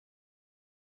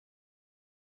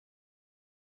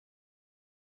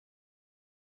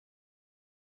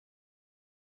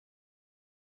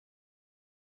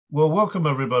Well, welcome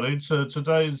everybody to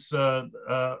today's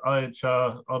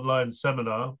IHR online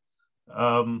seminar,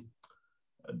 and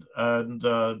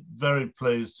very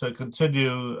pleased to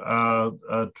continue our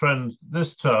trend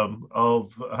this term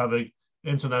of having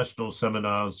international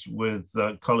seminars with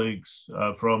colleagues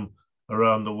from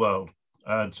around the world.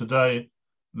 And today,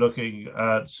 looking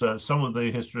at some of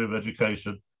the history of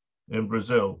education in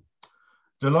Brazil.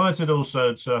 Delighted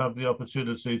also to have the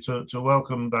opportunity to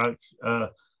welcome back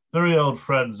very old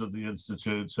friends of the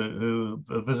Institute who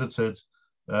visited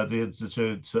the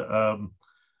Institute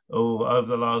over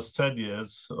the last 10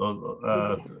 years,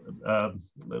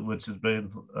 which has been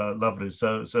lovely.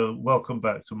 So welcome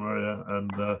back to Maria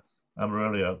and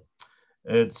Amarilio.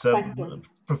 It's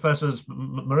Professors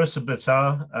Marisa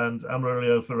Bittar and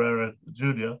Amarilio Ferreira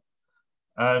Jr.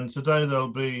 And today they'll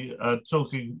be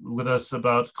talking with us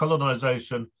about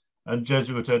colonization and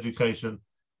Jesuit education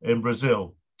in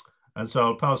Brazil. And so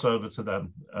I'll pass over to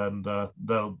them, and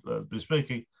they'll be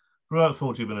speaking for about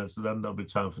 40 minutes, and then there'll be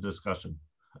time for discussion.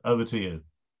 Over to you.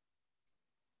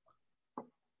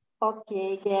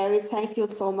 Okay, Gary, thank you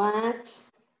so much.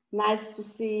 Nice to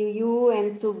see you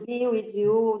and to be with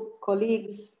you,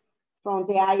 colleagues from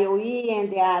the IOE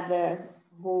and the other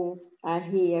who are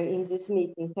here in this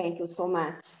meeting. Thank you so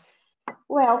much.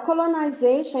 Well,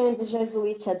 colonization and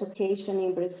Jesuit education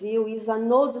in Brazil is an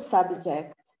old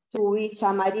subject to which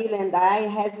Amarilio and I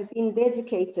have been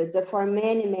dedicated for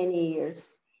many, many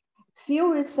years.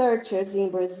 Few researchers in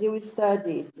Brazil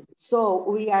studied, so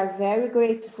we are very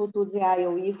grateful to the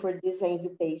IOE for this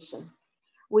invitation.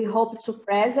 We hope to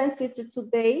present it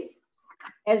today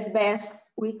as best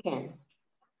we can.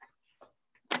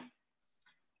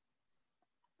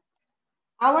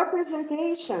 Our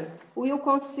presentation will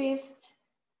consist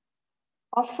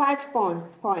of 5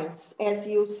 points, as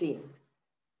you see.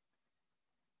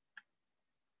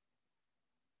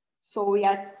 So we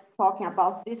are talking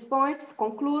about these points,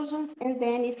 conclusions, and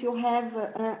then if you have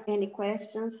any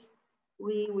questions,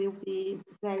 we will be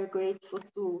very grateful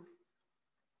to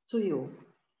you.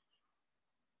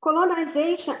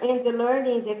 Colonization and the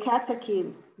learning the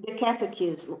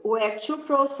catechism were two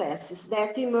processes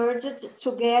that emerged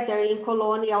together in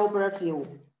colonial Brazil.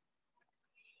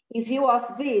 In view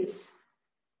of this,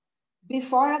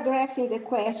 before addressing the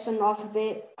question of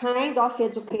the kind of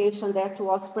education that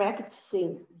was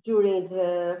practicing during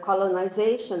the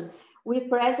colonization, we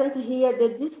present here the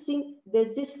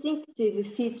distinctive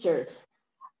features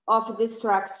of the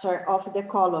structure of the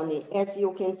colony, as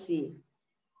you can see.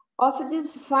 Of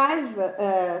these 5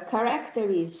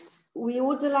 characteristics, we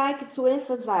would like to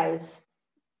emphasize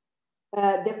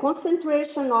the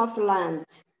concentration of land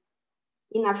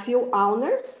in a few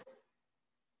owners,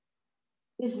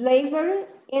 slavery,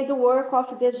 and the work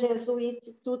of the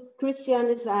Jesuits to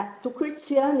Christianize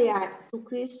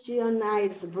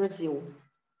Brazil.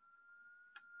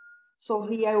 So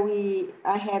here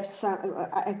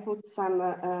I put some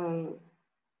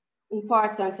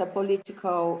important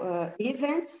political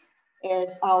events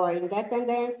as our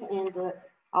independence and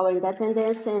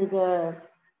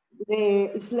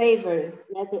the slavery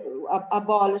that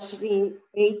abolished in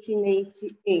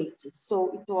 1888.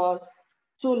 So it was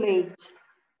too late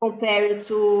compared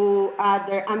to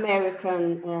other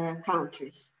American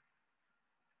countries.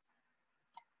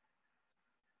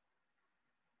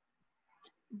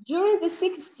 During the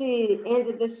 60th and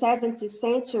the 70th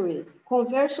centuries,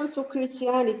 conversion to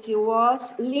Christianity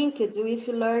was linked with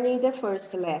learning the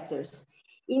first letters.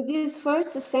 In these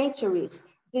first centuries,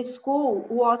 the school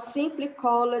was simply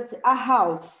called a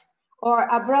house or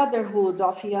a brotherhood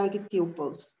of young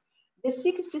pupils. The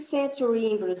 16th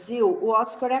century in Brazil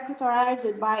was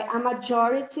characterized by a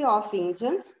majority of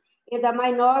Indians and a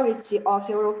minority of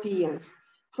Europeans.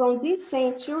 From this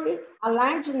century, a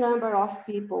large number of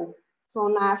people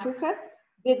from Africa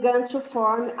began to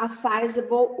form a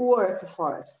sizable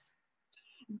workforce.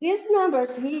 These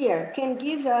numbers here can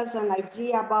give us an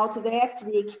idea about the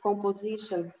ethnic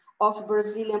composition of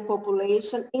Brazilian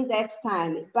population in that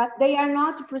time, but they are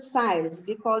not precise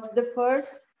because the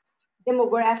first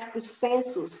demographic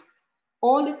census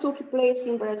only took place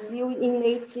in Brazil in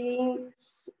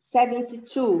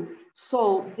 1872,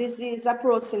 so this is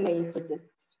approximated.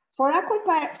 For a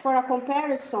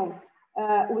comparison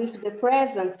with the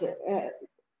present,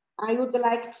 I would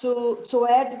like to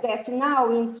add that now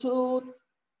in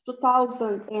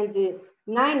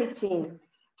 2019,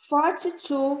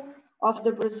 42% of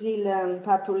the Brazilian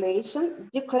population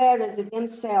declared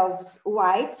themselves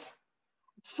white,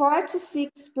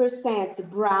 46%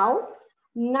 brown,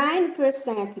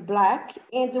 9% black,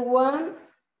 and 1%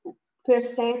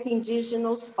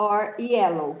 indigenous or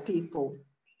yellow people.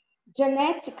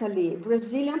 Genetically,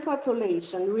 Brazilian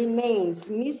population remains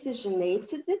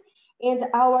miscegenated, and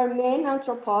our main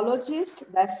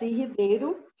anthropologist, Darcy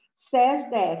Ribeiro, says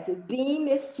that being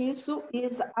mestiço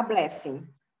is a blessing.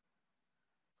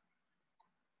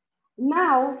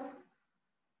 Now,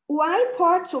 why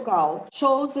Portugal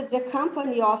chose the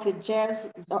Company of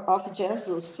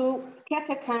Jesuits to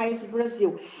catechize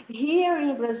Brazil? Here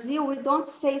in Brazil, we don't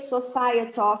say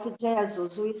Society of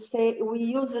Jesuits. We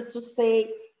use it to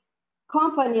say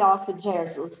Company of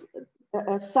Jesuits.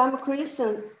 Some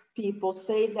Christian people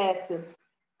say that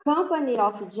Company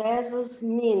of Jesus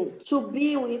mean to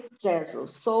be with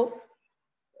Jesus. So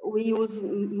we use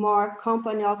more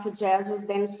Company of Jesus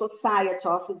than Society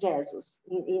of Jesus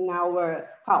in our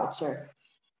culture.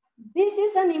 This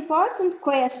is an important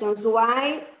question,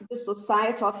 why the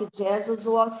Society of Jesus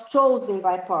was chosen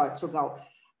by Portugal.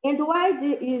 And why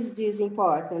is this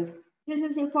important? This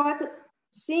is important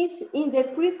since in the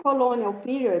pre-colonial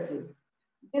period,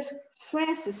 the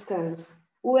Franciscans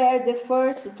were the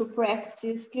first to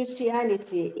practice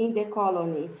Christianity in the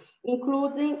colony,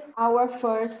 including our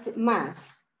first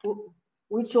Mass,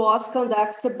 which was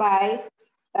conducted by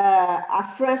a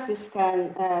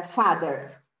Franciscan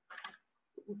father.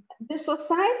 The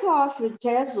Society of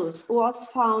Jesus was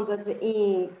founded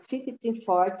in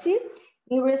 1540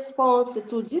 in response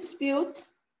to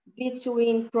disputes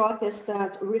between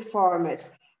Protestant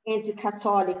reformers and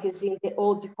Catholics in the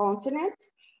Old Continent,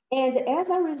 and as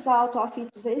a result of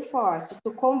its effort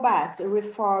to combat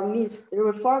reformist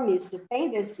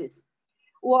tendencies,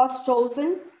 was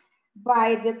chosen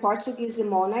by the Portuguese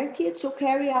monarchy to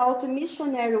carry out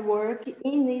missionary work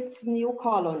in its new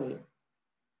colony.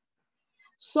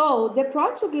 So the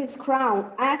Portuguese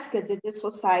Crown asked the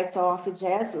Society of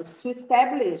Jesus to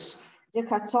establish the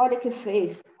Catholic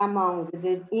faith among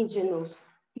the indigenous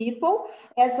people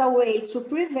as a way to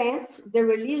prevent the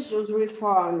religious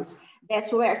reforms that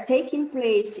were taking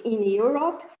place in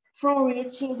Europe from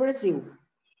reaching Brazil.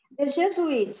 The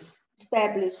Jesuits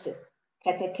established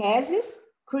catechesis,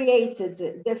 created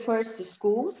the first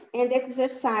schools, and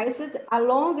exercised a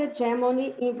long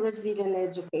hegemony in Brazilian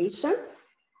education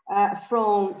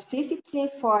from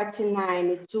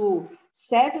 1549 to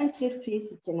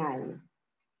 1759.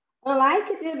 Unlike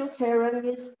the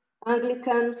Lutherans,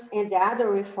 Anglicans, and the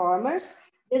other reformers,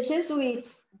 the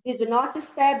Jesuits did not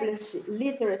establish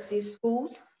literacy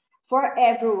schools for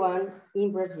everyone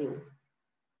in Brazil.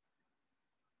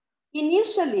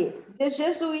 Initially, the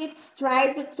Jesuits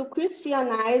tried to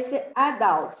Christianize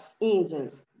adults,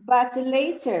 Indians, but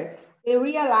later they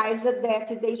realized that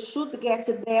they should get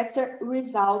better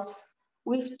results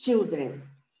with children.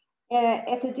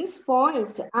 At this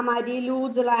point, Amarilio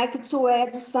would like to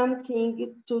add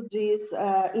something to this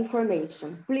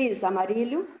information. Please,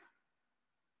 Amarilio.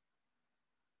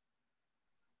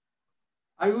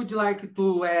 I would like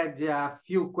to add a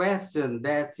few questions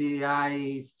that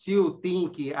I still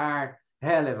think are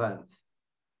relevant.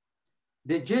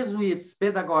 The Jesuits'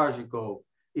 pedagogical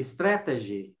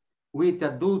strategy with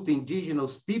adult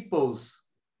indigenous peoples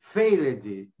failed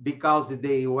because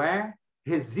they were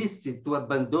resisted to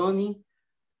abandoning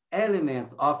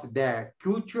elements of their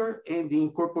culture and the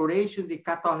incorporation of the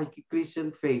Catholic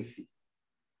Christian faith.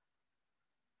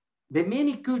 The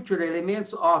many cultural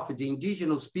elements of the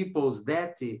indigenous peoples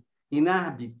that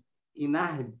inhabit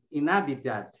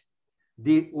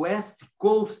the west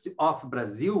coast of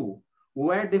Brazil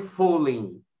were the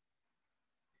following: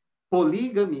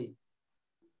 polygamy,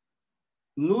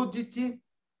 nudity,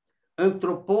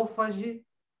 anthropophagy,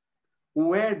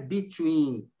 were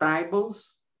between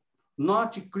tribals,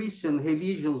 not Christian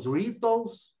religions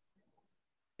rituals,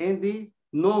 and the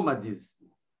nomadism.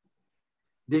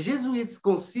 The Jesuits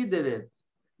considered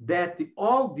that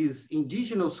all these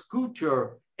indigenous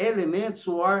culture elements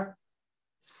were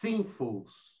sinful,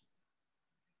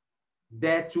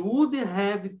 that would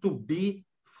have to be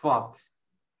fought.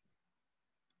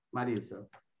 Marisa.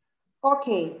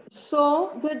 Okay,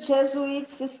 so the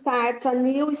Jesuits start a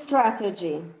new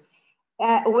strategy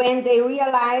when they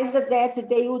realized that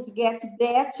they would get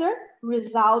better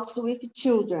results with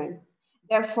children.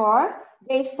 Therefore,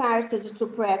 they started to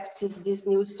practice this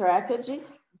new strategy,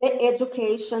 the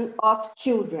education of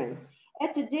children.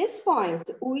 At this point,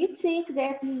 we think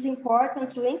that it is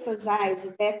important to emphasize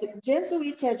that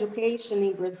Jesuit education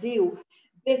in Brazil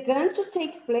began to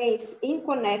take place in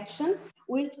connection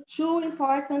with two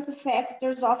important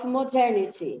factors of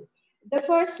modernity. The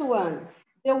first one,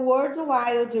 the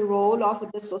worldwide role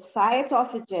of the Society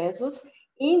of Jesus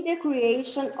in the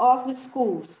creation of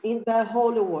schools in the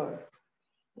whole world.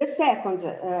 The second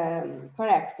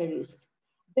characteristic,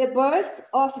 the birth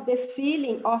of the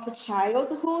feeling of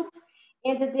childhood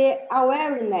and the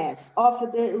awareness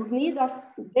of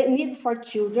the need for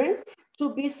children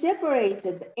to be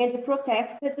separated and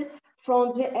protected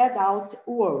from the adult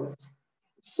world.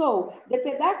 So the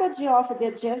pedagogy of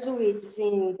the Jesuits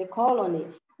in the colony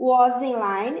was in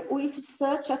line with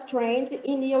such a trend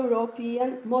in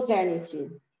European modernity.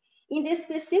 In the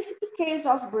specific case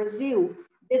of Brazil,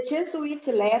 the Jesuit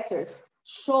letters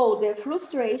show the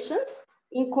frustrations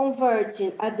in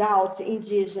converting adult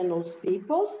indigenous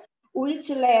peoples, which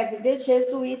led the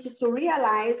Jesuits to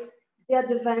realize the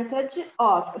advantage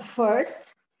of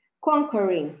first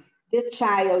conquering the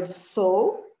child's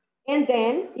soul, and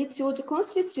then it would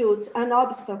constitute an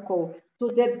obstacle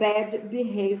to the bad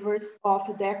behaviors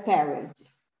of their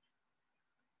parents.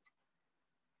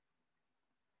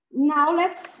 Now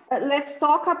let's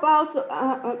talk about,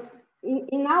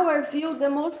 in our view, the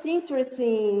most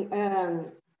interesting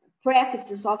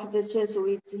practice of the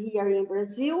Jesuits here in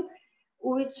Brazil,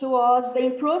 which was the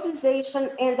improvisation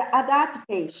and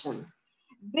adaptation.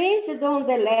 Based on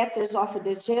the letters of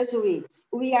the Jesuits,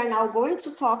 we are now going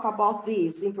to talk about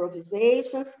these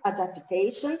improvisations,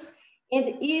 adaptations,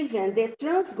 and even the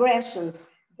transgressions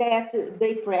that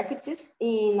they practiced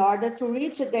in order to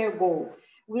reach their goal,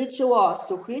 which was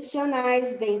to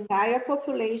Christianize the entire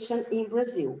population in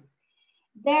Brazil.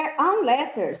 Their own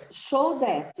letters show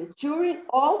that during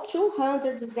all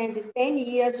 210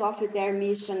 years of their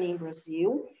mission in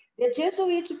Brazil, the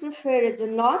Jesuits preferred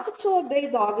not to obey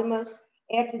dogmas,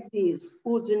 as this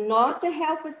would not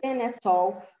help them at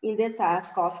all in the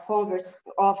task of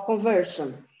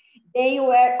conversion. They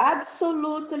were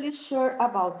absolutely sure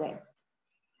about that.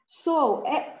 So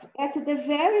at the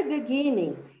very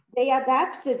beginning, they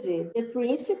adapted the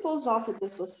principles of the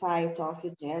Society of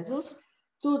Jesus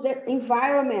to the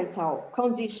environmental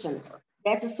conditions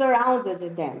that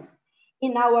surrounded them.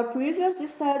 In our previous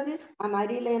studies,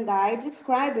 Amarilio and I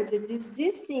described this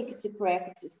distinct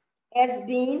practice as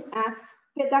being a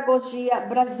pedagogia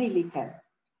brasilica.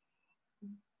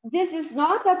 This is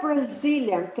not a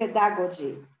Brazilian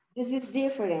pedagogy. This is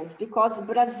different because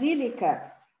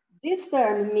brasilica, this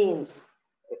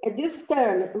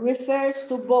term refers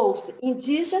to both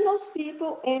indigenous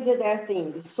people and their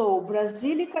things. So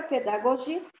brasilica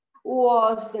pedagogy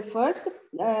was the first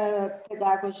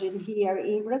pedagogy here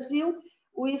in Brazil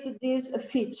with these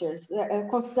features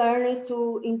concerning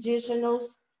to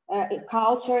indigenous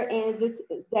culture and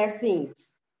their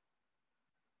things.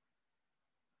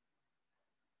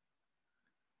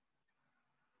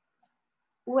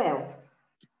 Well,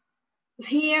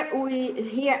 here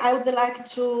I would like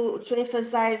to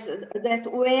emphasize that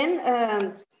when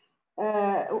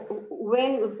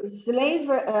slave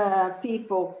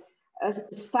people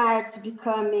start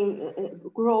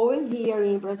growing here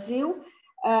in Brazil,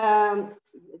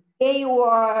 they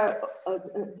were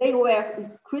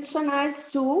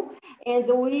Christianized too, and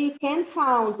we can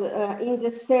find in the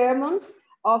sermons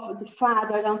of the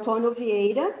Father Antônio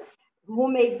Vieira, who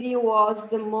maybe was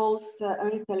the most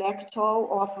intellectual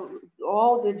of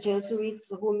all the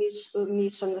Jesuits who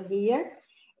missioned here.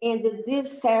 And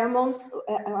these sermons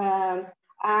are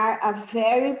a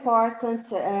very important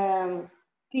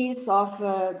piece of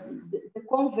the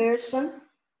conversion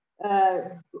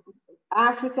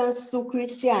Africans to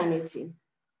Christianity.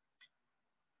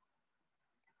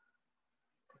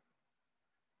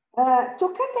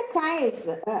 To catechize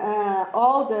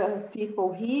all the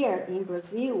people here in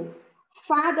Brazil,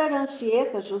 Father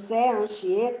Anchieta, José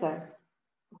Anchieta,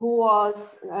 who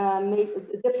was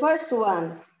the first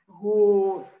one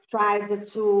who tried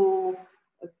to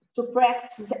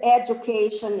practice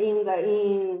education in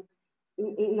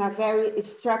a very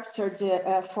structured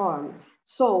form.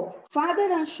 So Father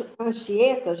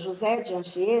Anchieta, José de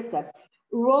Anchieta,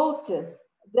 wrote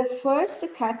the first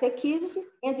catechism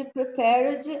and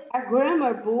prepared a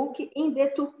grammar book in the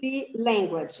Tupi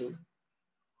language.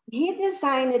 He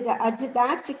designed a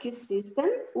didactic system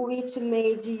which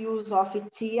made use of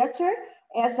theater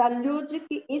as a ludic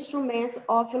instrument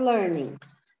of learning.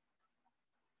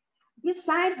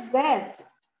 Besides that,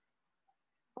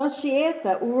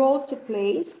 Anchieta wrote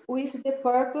plays with the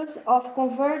purpose of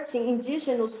converting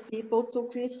indigenous people to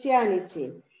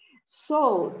Christianity.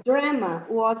 So drama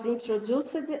was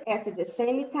introduced at the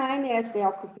same time as the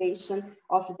occupation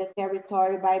of the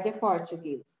territory by the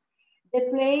Portuguese. The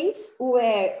plays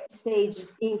were staged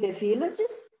in the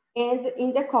villages and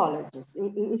in the colleges,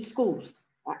 in schools,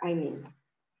 I mean.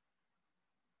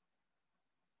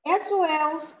 As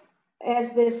well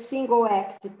as the single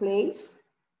act plays,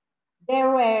 there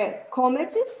were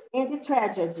comedies and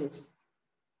tragedies,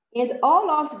 and all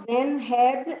of them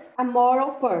had a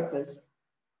moral purpose.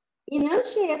 In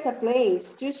Anchieta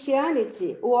plays,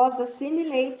 Christianity was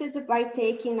assimilated by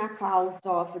taking account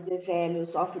of the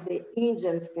values of the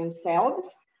Indians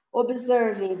themselves,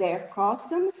 observing their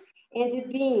customs, and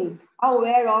being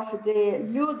aware of the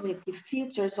ludic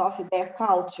features of their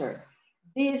culture.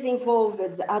 This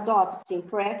involved adopting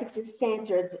practice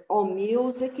centered on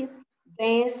music,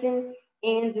 dancing,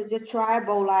 and the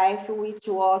tribal life, which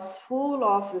was full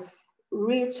of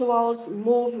rituals,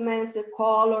 movement,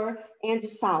 color, and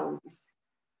sounds.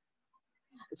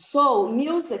 So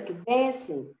music,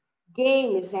 dancing,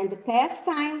 games, and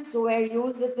pastimes were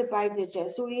used by the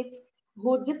Jesuits,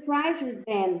 who deprived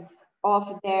them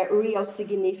of their real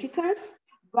significance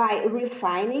by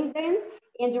refining them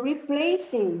and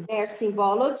replacing their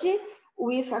symbology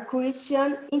with a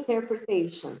Christian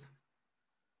interpretation.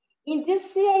 In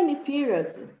this same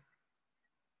period,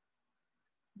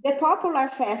 the popular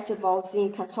festivals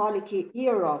in Catholic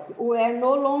Europe were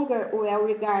no longer well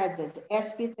regarded,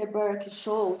 as Peter Burke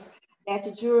shows that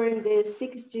during the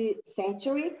 16th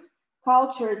century,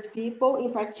 cultured people,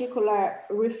 in particular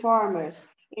reformers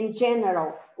in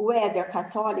general, whether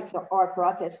Catholic or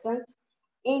Protestant,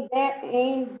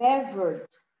 endeavored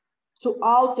to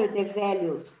alter the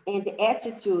values and the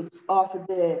attitudes of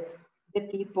the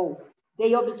people.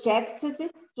 They objected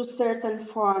to certain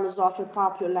forms of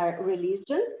popular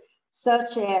religion,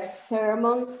 such as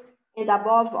sermons, and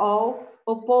above all,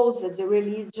 opposed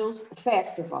religious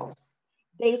festivals.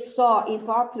 They saw in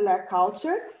popular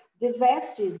culture the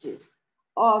vestiges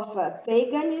of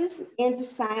paganism and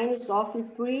signs of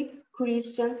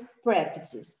pre-Christian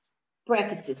practices.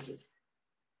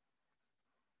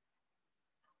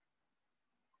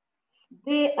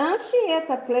 The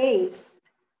Anchieta plays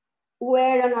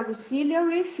were an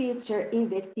auxiliary feature in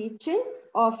the teaching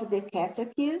of the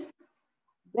catechesis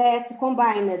that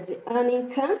combined an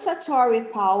incantatory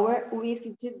power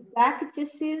with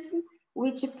didacticism,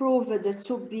 which proved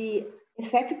to be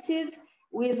effective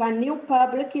with a new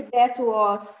public that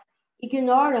was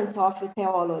ignorant of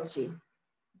theology.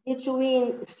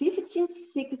 Between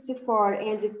 1564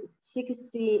 and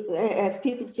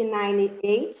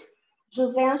 1598,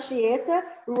 José Anchieta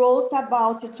wrote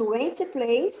about 20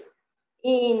 plays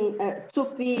in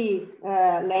Tupi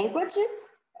language,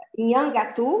 in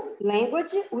Yangatu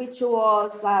language, which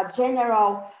was a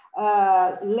general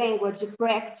language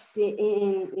practice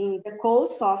in the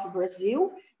coast of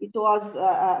Brazil. It was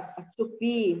a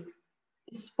Tupi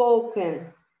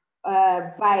spoken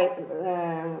by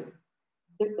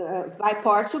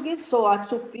Portuguese, so a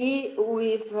Tupi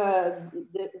with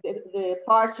the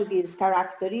Portuguese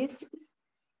characteristics,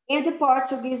 and the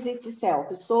Portuguese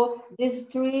itself. So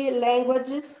these three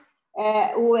languages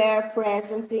were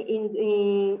present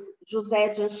in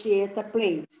José de Anchieta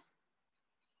plays.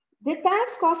 The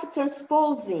task of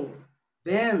transposing.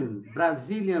 Then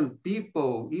Brazilian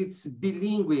people, it's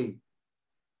bilingual.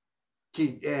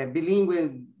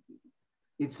 Bilingual,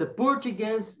 it's a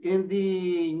Portuguese in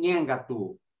the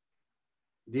Nhangatu,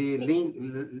 the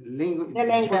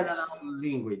general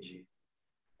language.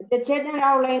 The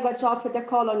general language of the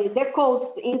colony, the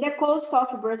coast, in the coast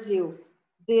of Brazil,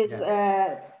 this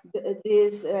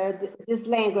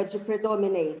language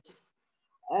predominates.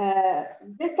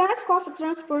 The task of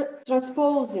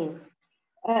transposing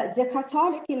the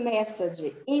Catholic message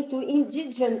into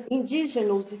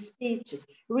indigenous speech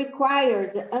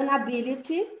required an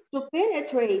ability to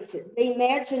penetrate the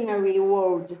imaginary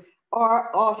world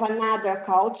or of another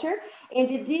culture,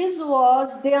 and this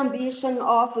was the ambition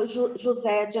of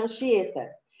José de Anchieta.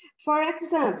 For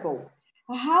example,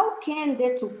 how can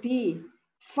the Tupi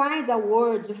find a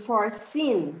word for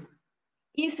sin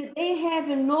if they have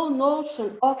no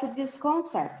notion of this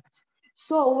concept?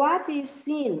 So what is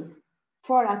sin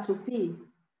for a Tupi?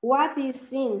 What is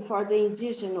sin for the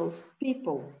indigenous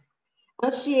people?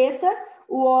 Anchieta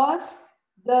was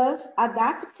thus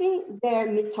adapting their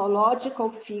mythological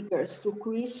figures to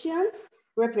Christians'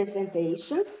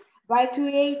 representations by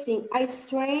creating a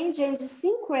strange and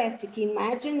syncretic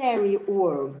imaginary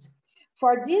world.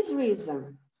 For this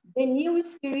reason, the new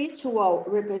spiritual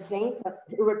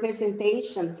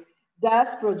representation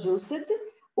thus produced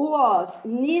was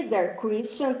neither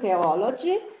Christian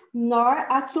theology nor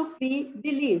a Tupi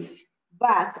belief,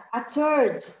 but a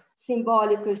third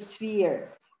symbolic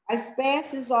sphere, a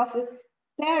species of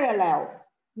parallel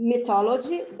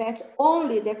mythology that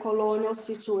only the colonial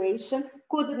situation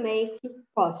could make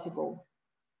possible.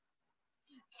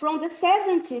 From the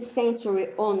 17th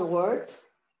century onwards,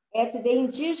 as the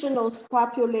indigenous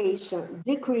population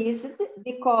decreased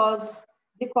because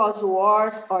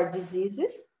wars or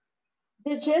diseases,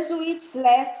 the Jesuits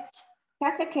left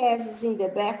catechesis in the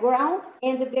background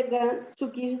and began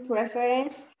to give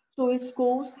preference to to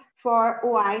schools for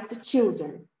white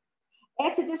children.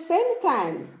 At the same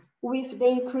time, with the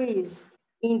increase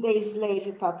in the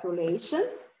slave population,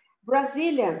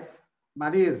 Brazilian...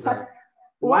 Marisa,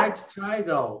 white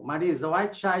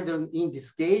children in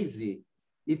this case,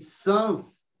 it's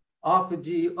sons of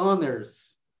the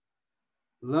owners.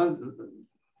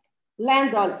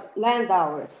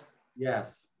 Landowners.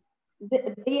 Yes.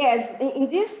 Yes, in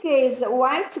this case,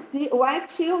 white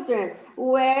children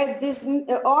were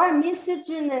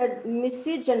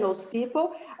miscegenous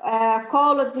people,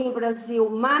 called in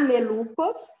Brazil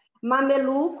mamelucos.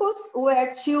 Mamelucos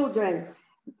were children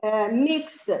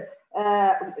mixed.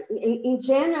 In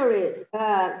general,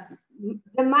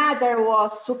 the mother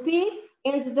was Tupi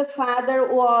and the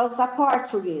father was a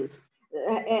Portuguese.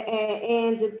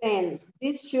 And then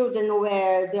these children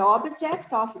were the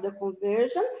object of the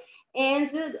conversion,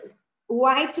 and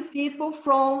white people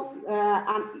from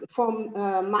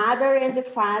mother and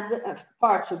father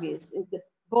Portuguese in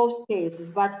both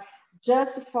cases, but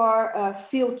just for a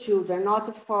few children,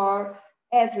 not for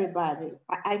everybody.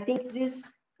 I think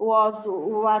this was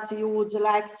what you would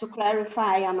like to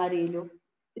clarify, Amarilio.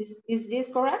 Is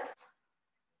this correct?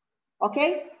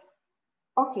 Okay.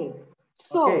 Okay.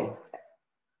 So. Okay.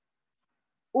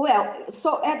 Well,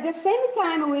 so at the same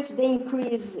time with the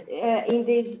increase in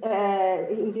this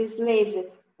slave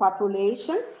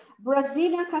population,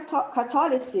 Brazilian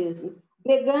Catholicism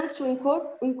began to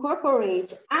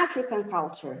incorporate African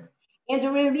culture and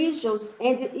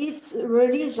its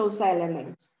religious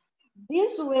elements.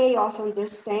 This way of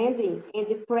understanding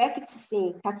and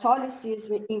practicing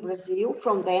Catholicism in Brazil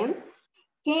from them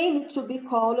came to be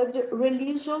called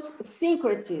religious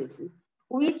syncretism,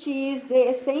 which is the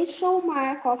essential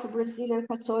mark of Brazilian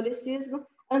Catholicism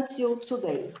until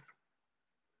today.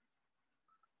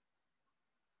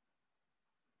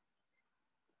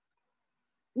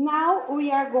 Now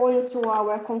we are going to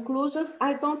our conclusions.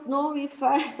 I don't know if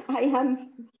I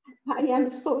am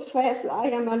so fast. I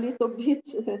am a little bit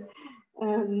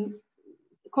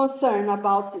concerned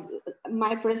about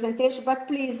my presentation, but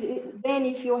please, then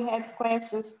if you have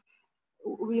questions,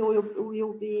 we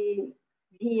will be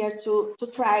here to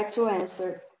try to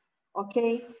answer,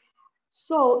 okay?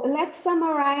 So let's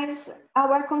summarize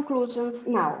our conclusions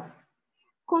now.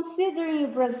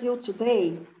 Considering Brazil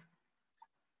today,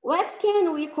 what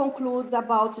can we conclude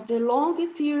about the long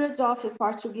period of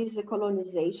Portuguese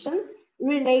colonization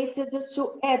related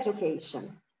to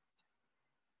education?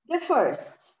 The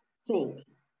first thing,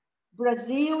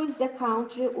 Brazil is the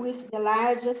country with the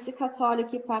largest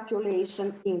Catholic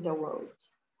population in the world.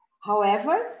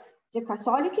 However, the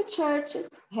Catholic Church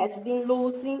has been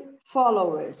losing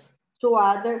followers to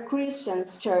other Christian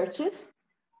churches,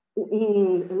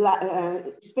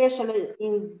 especially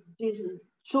in these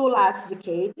 2 last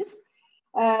decades.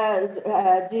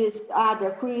 These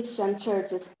other Christian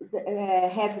churches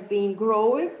have been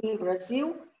growing in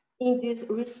Brazil in these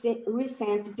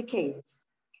recent decades.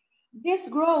 This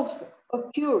growth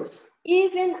occurs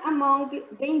even among the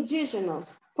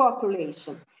indigenous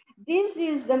population. This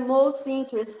is the most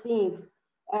interesting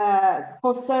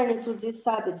concerning to this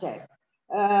subject.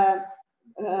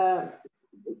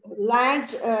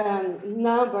 Large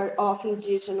number of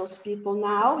indigenous people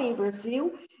now in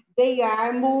Brazil, they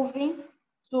are moving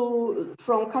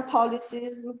from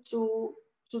Catholicism to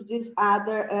these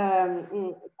other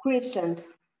Christian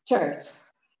churches.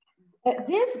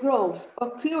 This growth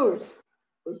occurs,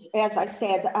 as I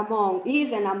said,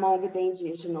 even among the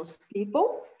indigenous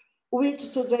people,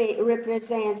 which today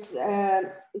represents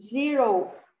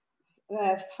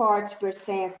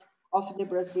 0.40% of the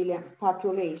Brazilian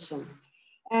population.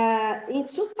 In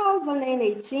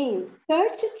 2018,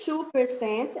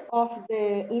 32% of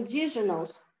the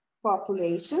indigenous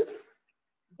populations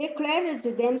declared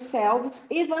themselves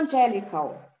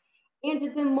evangelical. And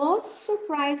the most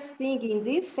surprising thing in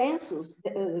this census,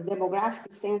 the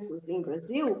demographic census in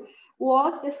Brazil,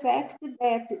 was the fact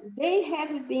that they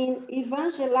have been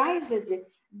evangelized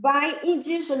by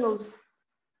indigenous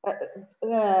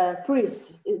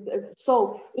priests.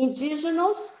 So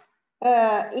indigenous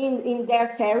in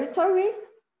their territory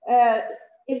are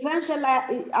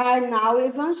now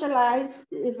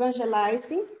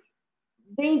evangelizing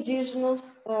the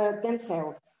indigenous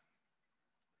themselves.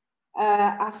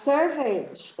 A survey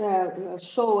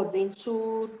showed in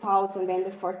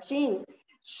 2014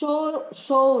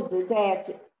 showed that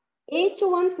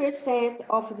 81%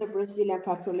 of the Brazilian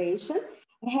population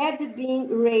had been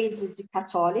raised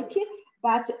Catholic,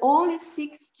 but only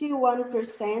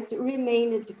 61%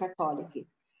 remained Catholic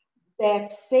that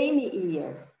same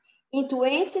year. In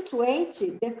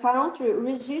 2020, the country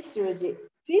registered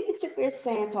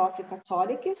 50% of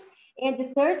Catholics and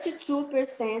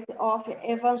 32% of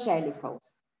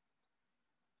evangelicals.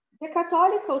 The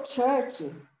Catholic Church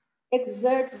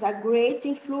exerts a great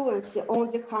influence on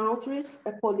the country's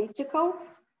political,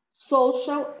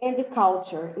 social, and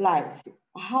cultural life.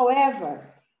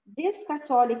 However, this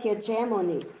Catholic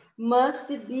hegemony must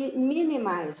be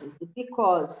minimized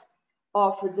because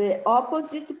of the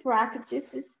opposite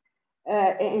practices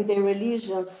and the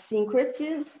religious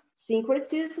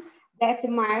syncretism that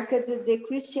marked the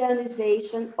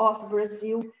Christianization of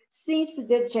Brazil since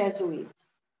the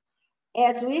Jesuits.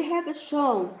 As we have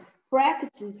shown,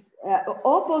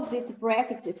 opposite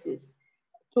practices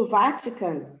to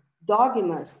Vatican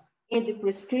dogmas and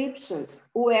prescriptions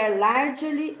were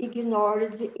largely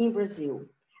ignored in Brazil.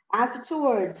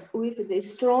 Afterwards, with the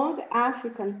strong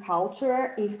African cultural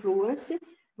influence,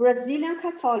 Brazilian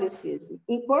Catholicism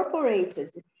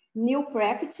incorporated new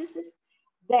practices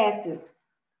that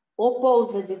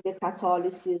opposed the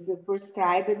Catholicism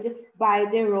prescribed by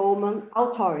the Roman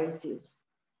authorities.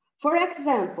 For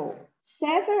example,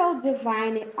 several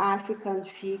divine African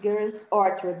figures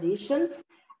or traditions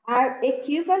are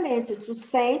equivalent to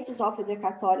saints of the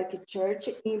Catholic Church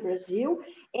in Brazil,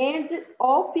 and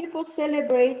all people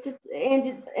celebrated,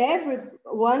 and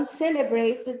everyone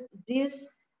celebrated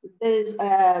these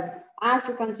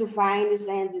African divines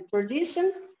and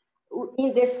traditions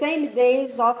in the same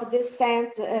days of the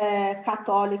Saint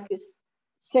Catholics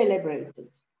celebrated.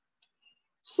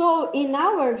 So in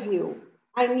our view,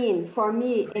 I mean, for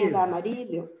me and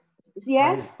Amarillo,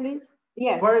 yes, please.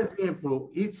 Yes. For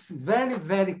example, it's very,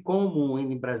 very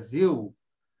common in Brazil,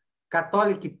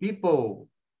 Catholic people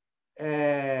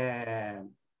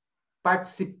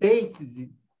participate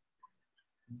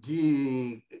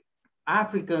the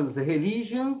African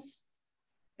religions,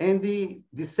 and the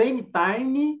same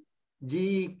time in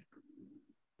the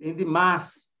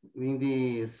mass in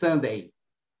the Sunday.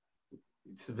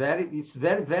 It's very,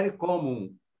 very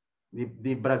common.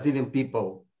 The Brazilian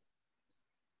people.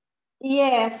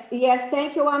 Yes,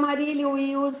 thank you, Amarillo.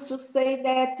 We used to say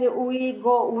that we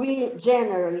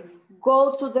generally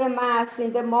go to the mass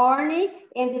in the morning,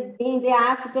 and in the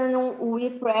afternoon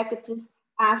we practice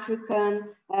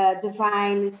African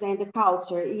divines and the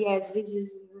culture. Yes, this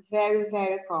is very,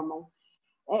 very common.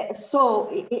 So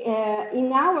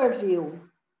in our view,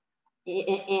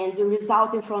 and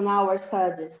resulting from our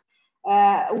studies,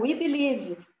 we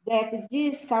believe that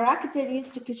this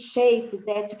characteristic shape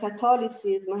that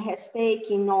Catholicism has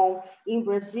taken on in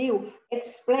Brazil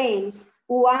explains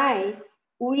why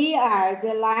we are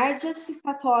the largest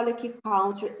Catholic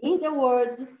country in the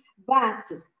world, but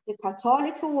the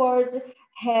Catholic world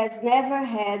has never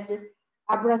had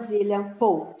a Brazilian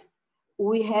Pope.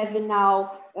 We have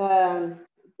now a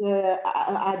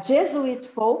Jesuit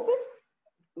Pope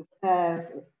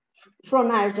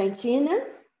from Argentina,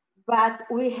 but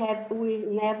we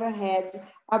never had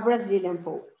a Brazilian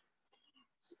Pope.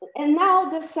 And now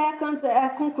the second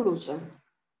conclusion.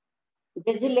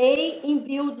 The delay in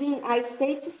building a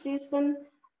state system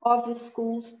of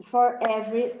schools for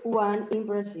everyone in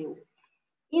Brazil.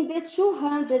 In the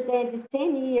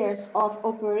 210 years of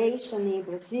operation in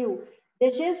Brazil, the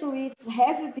Jesuits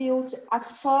have built a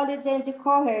solid and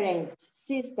coherent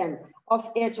system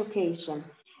of education.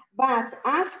 But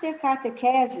after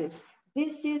catechesis,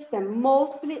 this system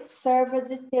mostly served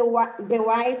the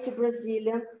white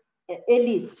Brazilian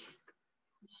elite.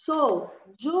 So,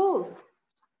 due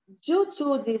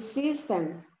to this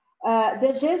system,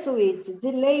 the Jesuits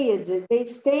delayed the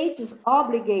state's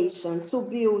obligation to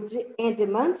build and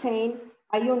maintain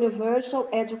a universal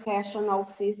educational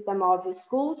system of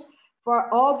schools for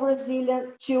all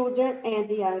Brazilian children and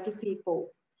young people.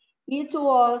 It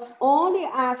was only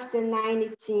after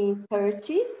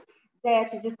 1930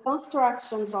 that the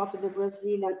constructions of the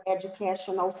Brazilian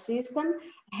educational system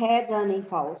had an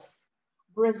impulse.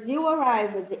 Brazil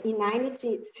arrived in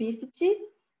 1950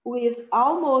 with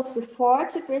almost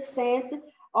 40%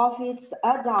 of its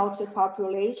adult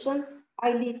population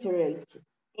illiterate,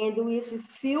 and with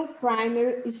few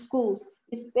primary schools,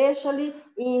 especially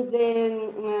in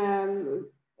the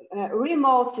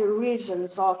remote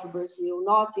regions of Brazil,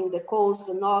 not in the coast,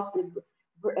 not in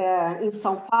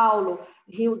São Paulo,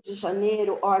 Rio de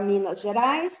Janeiro, or Minas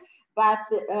Gerais, but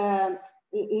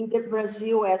in the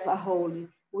Brazil as a whole.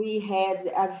 We had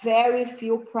a very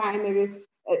few primary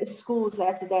schools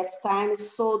at that time,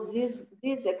 so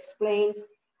this explains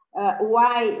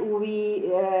why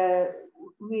we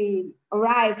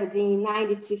arrived in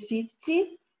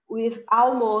 1950 with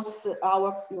almost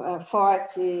our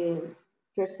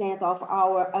 40% of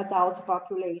our adult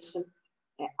population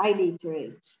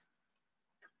illiterate.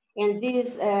 And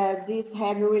this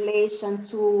have a relation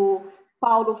to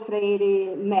Paulo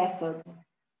Freire method,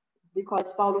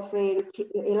 because Paulo Freire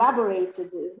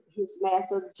elaborated his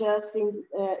method just in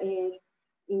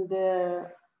the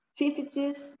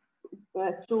 50s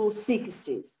to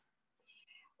 60s.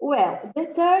 Well, the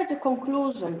third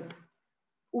conclusion,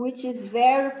 which is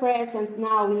very present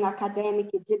now in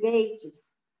academic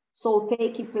debates, so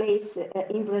taking place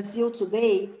in Brazil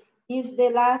today, is the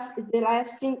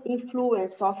lasting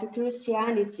influence of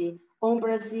Christianity on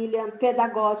Brazilian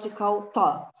pedagogical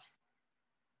thought.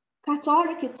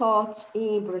 Catholic thought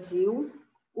in Brazil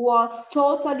was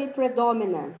totally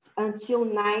predominant until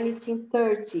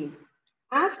 1930.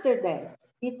 After that,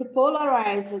 it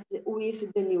polarized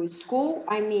with the new school.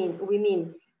 We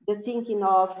mean the thinking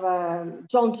of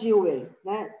John Dewey,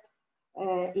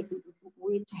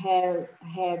 which had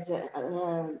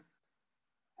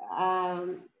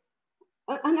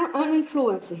an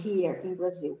influence here in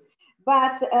Brazil.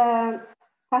 But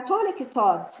Catholic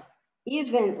thought,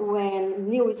 even when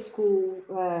new school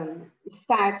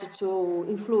started to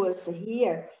influence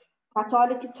here,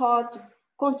 Catholic thought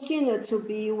continued to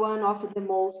be one of the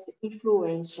most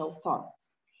influential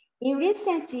thoughts. In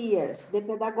recent years, the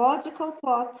pedagogical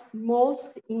thought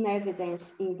most in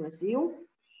evidence in Brazil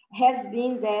has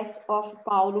been that of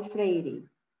Paulo Freire.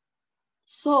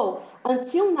 So,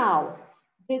 until now,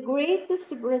 the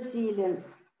greatest Brazilian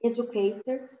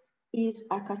educator is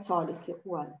a Catholic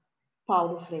one,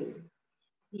 Paulo Freire.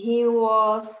 He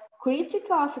was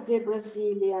critical of the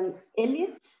Brazilian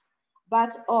elites,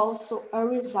 but also a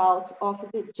result of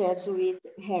the Jesuit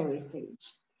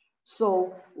heritage.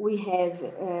 So we have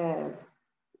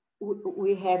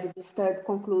this third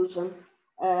conclusion,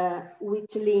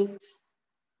 which links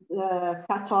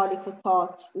Catholic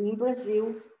thought in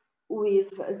Brazil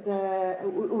with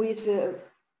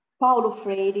Paulo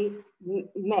Freire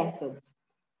methods.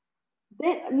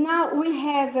 Now we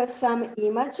have some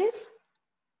images.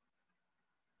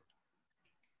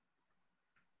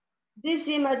 These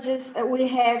images we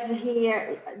have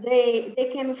here, they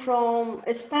came from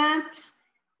stamps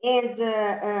and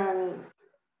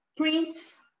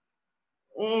prints,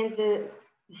 and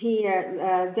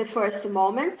here the first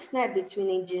moment between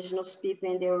indigenous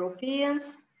people and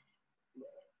Europeans.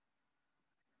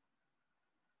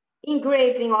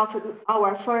 Engraving of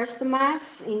our first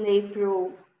mass in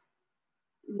April,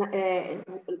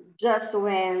 just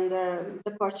when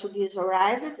the Portuguese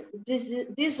arrived.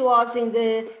 This was in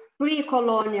the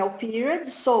pre-colonial period,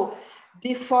 so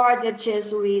before the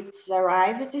Jesuits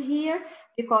arrived here,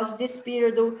 because this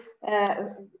period,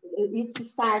 it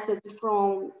started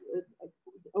from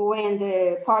when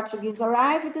the Portuguese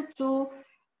arrived to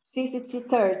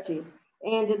 1530,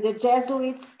 and the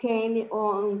Jesuits came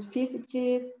on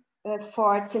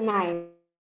 1549.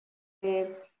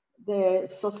 The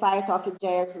Society of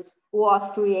Jesuits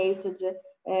was created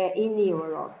in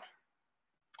Europe.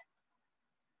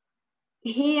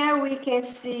 Here we can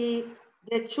see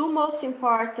the two most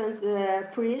important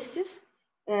priests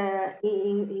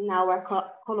in our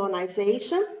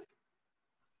colonization.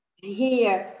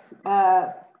 Here,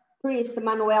 Priest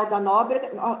Manuel da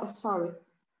Nóbrega,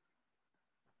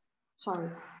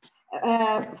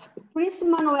 Priest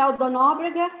Manuel da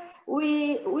Nóbrega,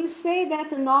 we say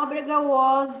that Nóbrega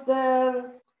was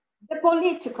the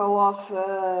political of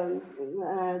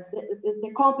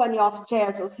the company of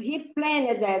Jesuits. He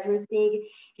planned everything.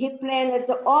 He planned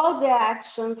all the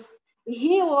actions.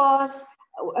 He was,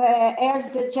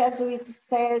 as the Jesuit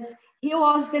says, he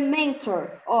was the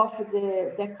mentor of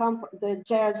the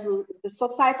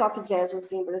Society of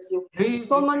Jesuits in Brazil.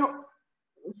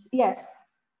 Yes.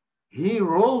 He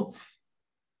wrote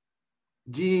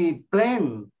the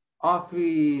plan of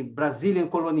Brazilian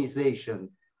colonization.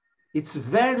 It's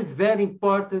very, very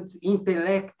important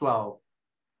intellectual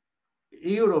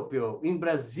European in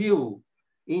Brazil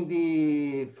in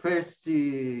the first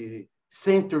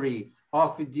century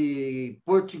of the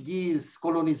Portuguese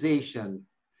colonization.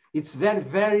 It's very,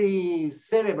 very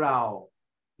cerebral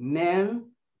man.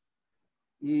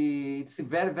 It's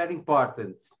very, very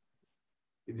important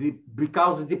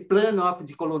because the plan of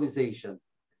the colonization.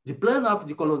 The plan of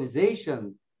the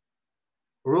colonization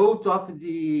wrote of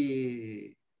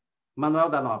the Manuel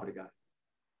da Nóbrega.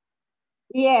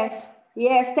 Yes,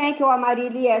 thank you,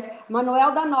 Amarilio. Yes,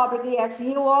 Manuel da Nóbrega, yes,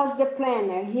 he was the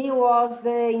planner. He was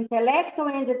the intellectual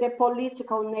and the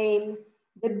political name,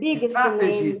 the biggest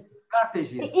name.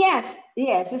 Strategist.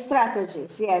 Yes,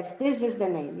 strategist. Yes, this is the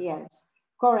name. Yes,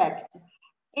 correct.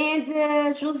 And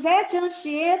José de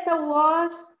Anchieta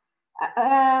was,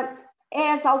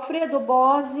 as Alfredo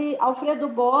Bozzi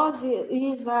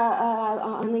is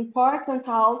an important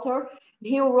author.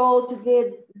 He wrote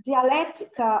the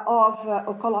dialectic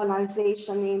of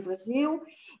colonization in Brazil.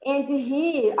 And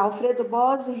he, Alfredo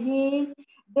Bose, he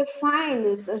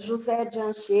defines José de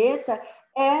Anchieta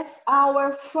as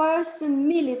our first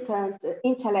militant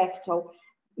intellectual.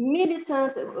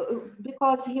 Militant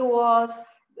because he was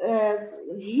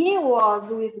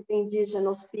with the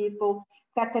indigenous people,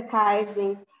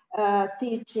 catechizing,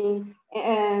 teaching,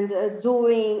 and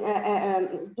doing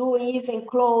even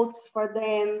clothes for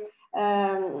them,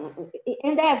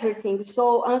 and everything.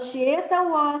 So Anchieta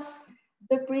was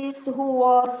the priest who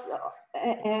was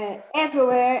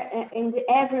everywhere in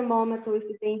every moment with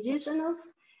the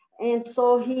indigenous, and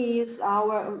so he is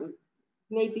our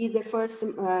maybe the first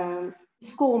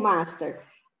schoolmaster,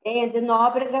 and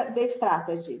Nóbrega the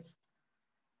strategist.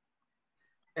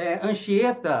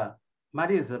 Anchieta,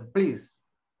 Marisa, please.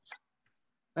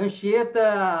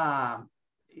 Anchieta,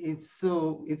 it's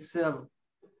a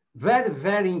very,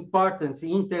 very important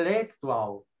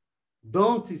intellectual,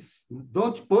 don't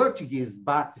Portuguese,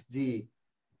 but the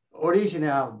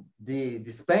original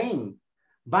the Spain,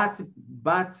 but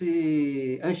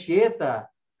Anchieta,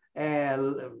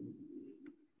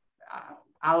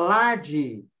 a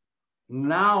large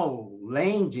now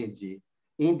language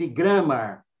in the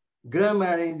grammar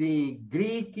in the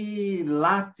Greek,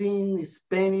 Latin,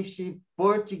 Spanish,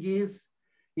 Portuguese.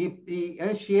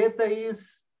 Anchieta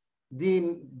is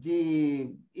the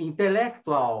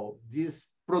intellectual, this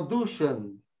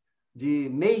production, the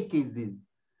making,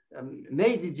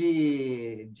 made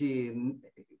the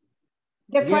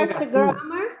first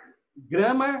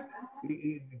grammar,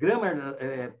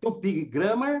 Tupi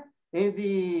grammar, and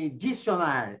the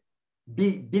dictionary,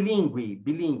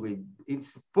 bilingue.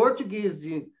 It's Portuguese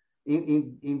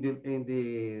in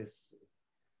the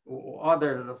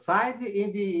other side,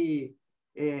 in the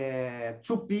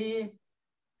Tupi.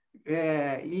 He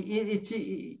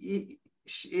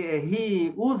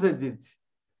used it,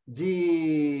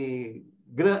 the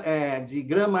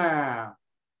grammar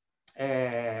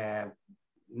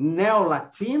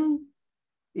Neo-Latin.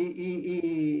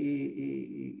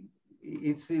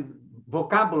 It's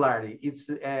vocabulary, it's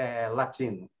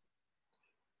Latin.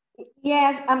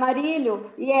 Yes,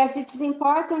 Amarillo. Yes, it's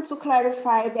important to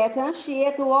clarify that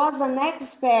Anchieta was an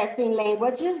expert in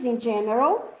languages in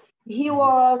general. He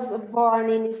was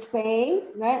born in Spain,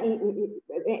 right?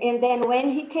 And then when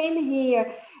he came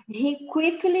here, he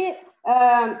quickly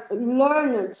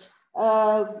learned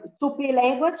Tupi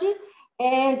language.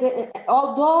 And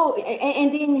although,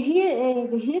 and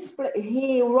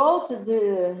he wrote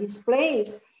his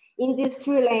plays in these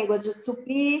three languages: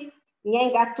 Tupi,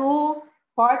 Nhangatu,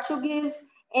 Portuguese.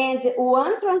 And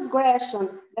one transgression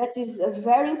that is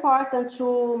very important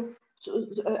to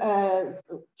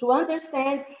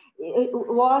understand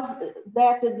was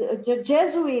that the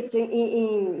Jesuits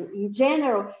in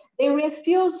general, they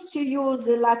refused to use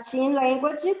the Latin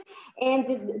language,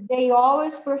 and they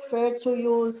always prefer to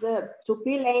use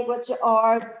Tupi language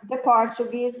or the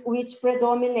Portuguese, which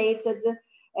predominated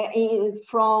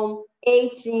from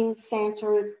 18th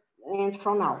century and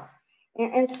from now.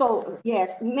 And so,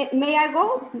 yes, may I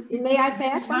go? May I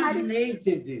pass?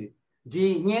 Imaginated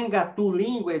the Nhangatu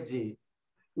language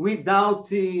without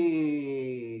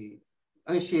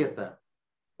Anchieta.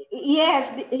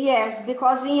 Yes,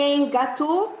 because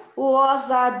Nhangatu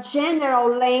was a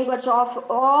general language of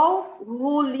all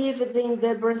who lived in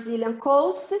the Brazilian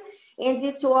coast, and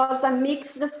it was a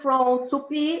mix from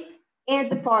Tupi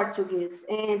and Portuguese.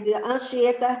 And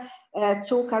Anchieta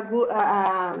took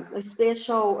a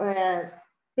special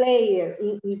player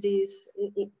in this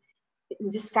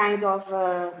kind of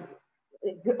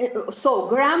so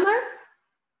grammar,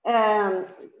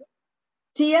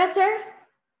 theater,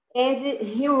 and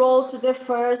he wrote the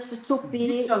first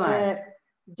Tupi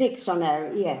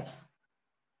dictionary. Yes.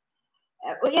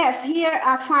 Yes, here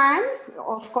a farm,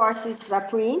 of course, it's a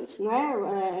print, and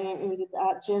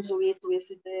a Jesuit with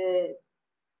the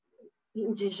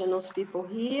indigenous people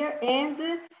here, and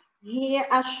here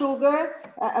a sugar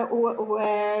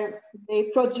where they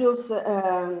produce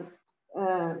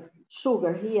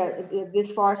sugar here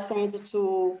before sent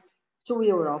to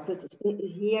Europe.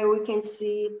 Here we can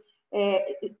see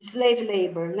slave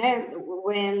labor,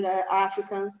 when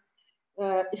Africans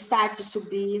started to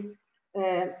be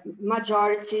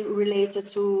majority related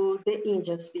to the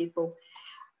indigenous people.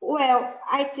 Well,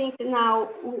 I think now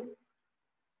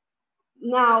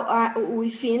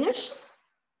we finished.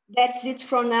 That's it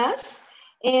from us.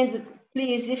 And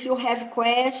please, if you have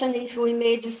questions, if we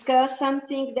may discuss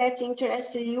something that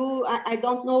interests you, I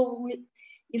don't know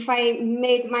if I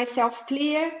made myself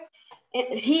clear.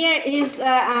 Here is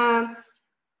a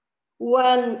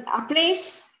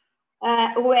place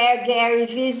where Gary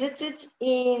visited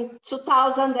in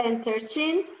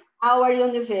 2013 our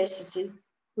university,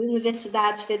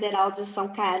 Universidade Federal de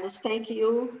São Carlos. Thank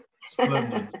you.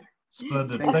 Splendid.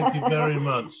 Splendid. Thank you very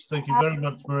much. Thank you very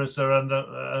much, Marisa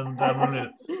and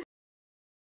Amarilio.